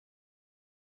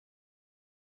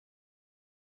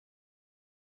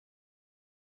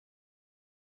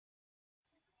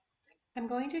I'm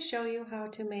going to show you how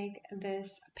to make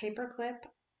this paperclip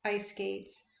ice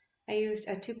skates. I used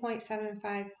a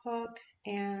 2.75 hook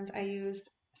and I used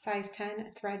size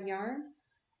 10 thread yarn.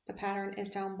 The pattern is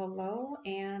down below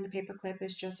and the paperclip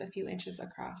is just a few inches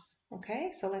across.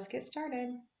 Okay, so let's get started.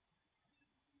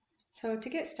 So to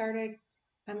get started,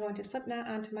 I'm going to slip knot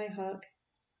onto my hook,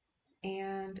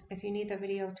 and if you need the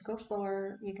video to go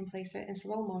slower, you can place it in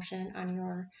slow motion on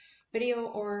your video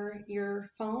or your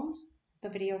phone. The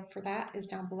video for that is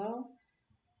down below.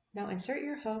 Now insert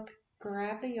your hook,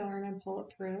 grab the yarn and pull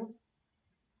it through.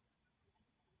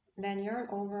 Then yarn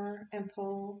over and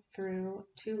pull through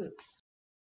 2 loops.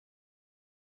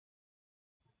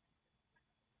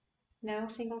 Now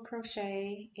single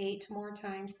crochet 8 more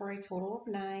times for a total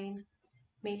of 9.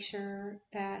 Make sure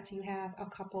that you have a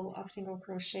couple of single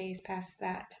crochets past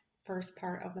that first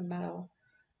part of the middle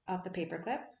of the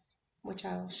paperclip, which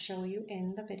I'll show you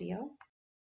in the video.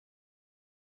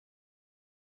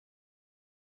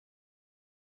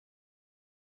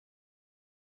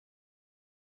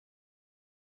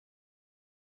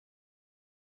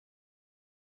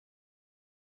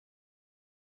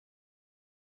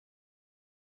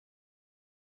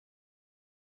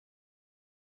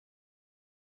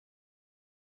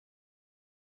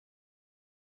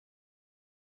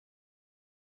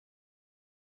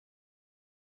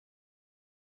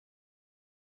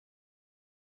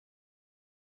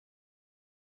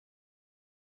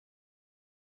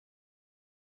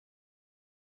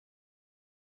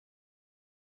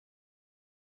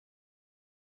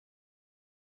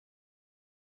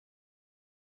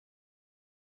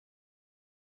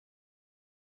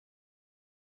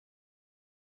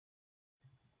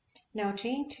 Now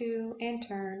chain 2 and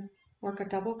turn, work a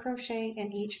double crochet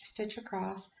in each stitch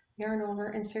across, yarn over,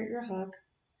 insert your hook,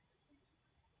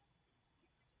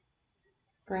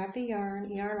 grab the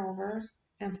yarn, yarn over,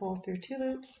 and pull through 2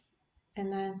 loops,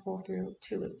 and then pull through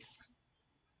 2 loops.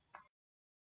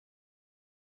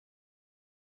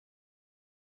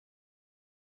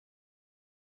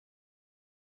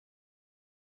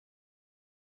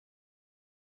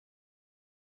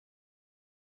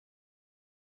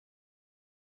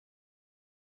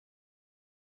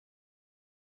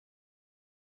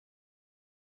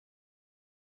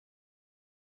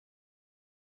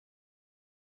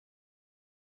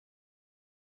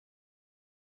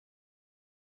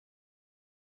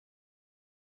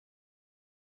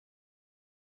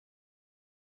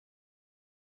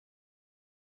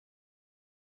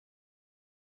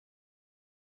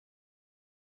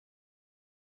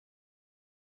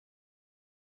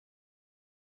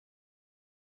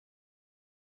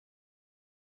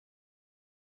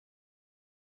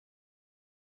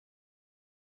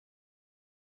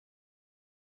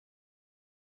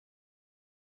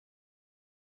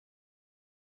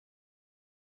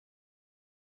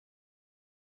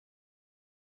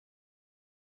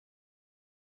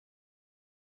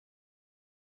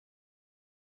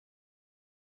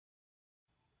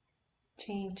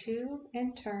 Chain 2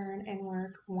 and turn and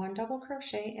work 1 double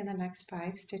crochet in the next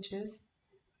 5 stitches.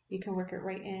 You can work it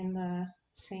right in the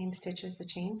same stitch as the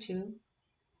chain 2,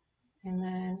 and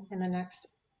then in the next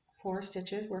 4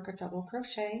 stitches work a double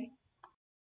crochet.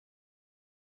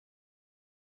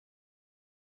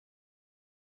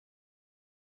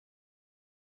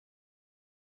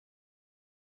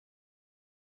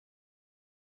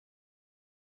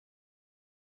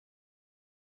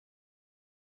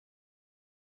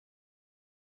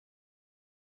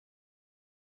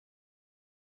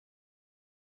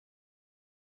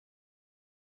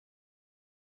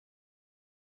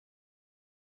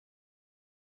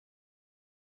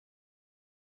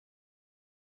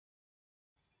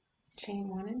 Chain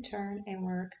 1 and turn and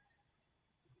work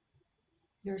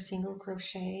your single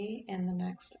crochet in the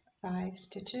next 5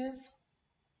 stitches.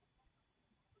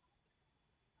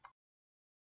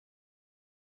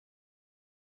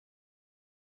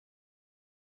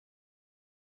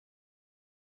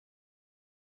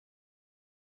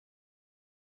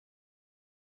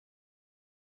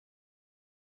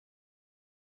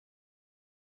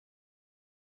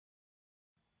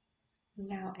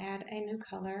 Now add a new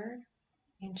color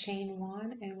and chain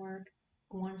 1 and work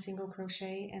 1 single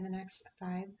crochet in the next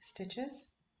 5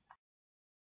 stitches.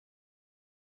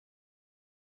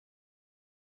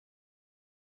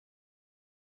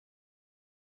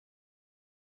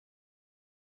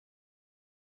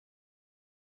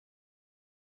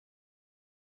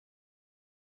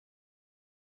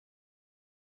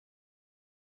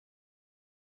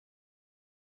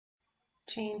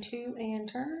 Chain 2 and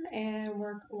turn and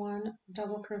work 1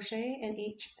 double crochet in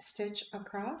each stitch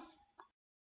across.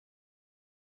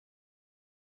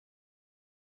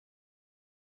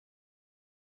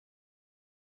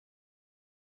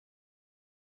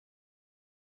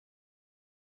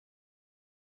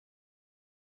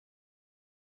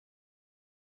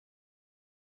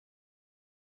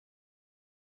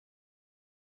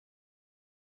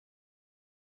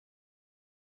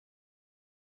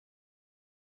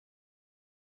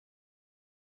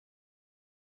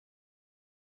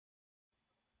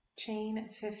 Chain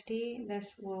 50,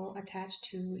 this will attach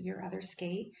to your other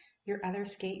skate. Your other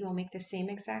skate you will make the same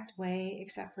exact way,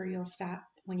 except for you'll stop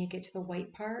when you get to the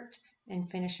white part and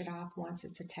finish it off once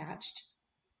it's attached.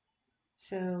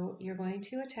 So you're going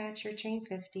to attach your chain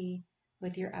 50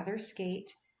 with your other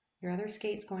skate. Your other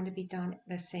skate's going to be done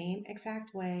the same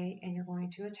exact way, and you're going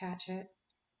to attach it.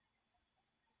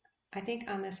 I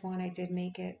think on this one I did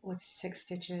make it with 6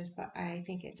 stitches, but I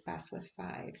think it's best with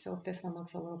 5. So if this one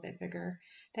looks a little bit bigger,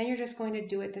 then you're just going to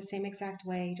do it the same exact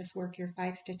way. Just work your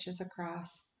 5 stitches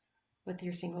across with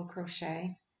your single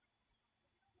crochet.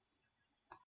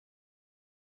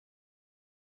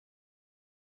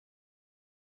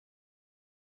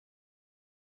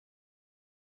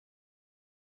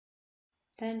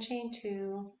 Then chain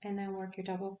 2 and then work your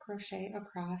double crochet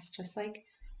across just like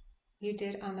you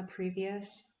did on the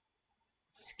previous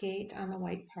skate on the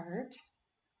white part.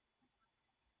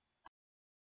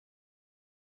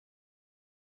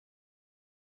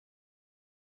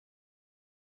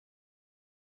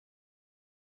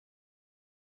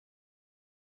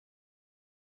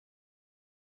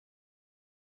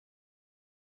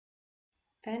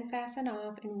 Then fasten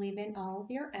off and weave in all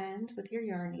of your ends with your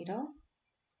yarn needle.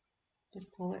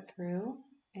 Just pull it through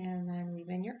and then weave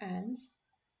in your ends.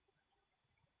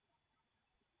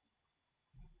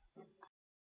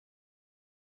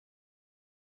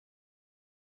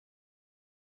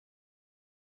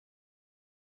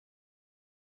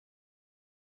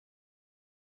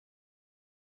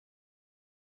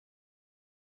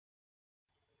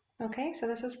 Okay, so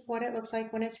this is what it looks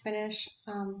like when it's finished.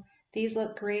 These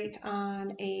look great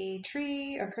on a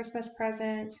tree or Christmas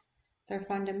present. They're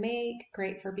fun to make,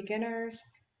 great for beginners.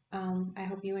 I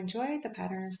hope you enjoyed. The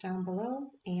pattern is down below,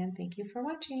 and thank you for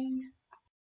watching.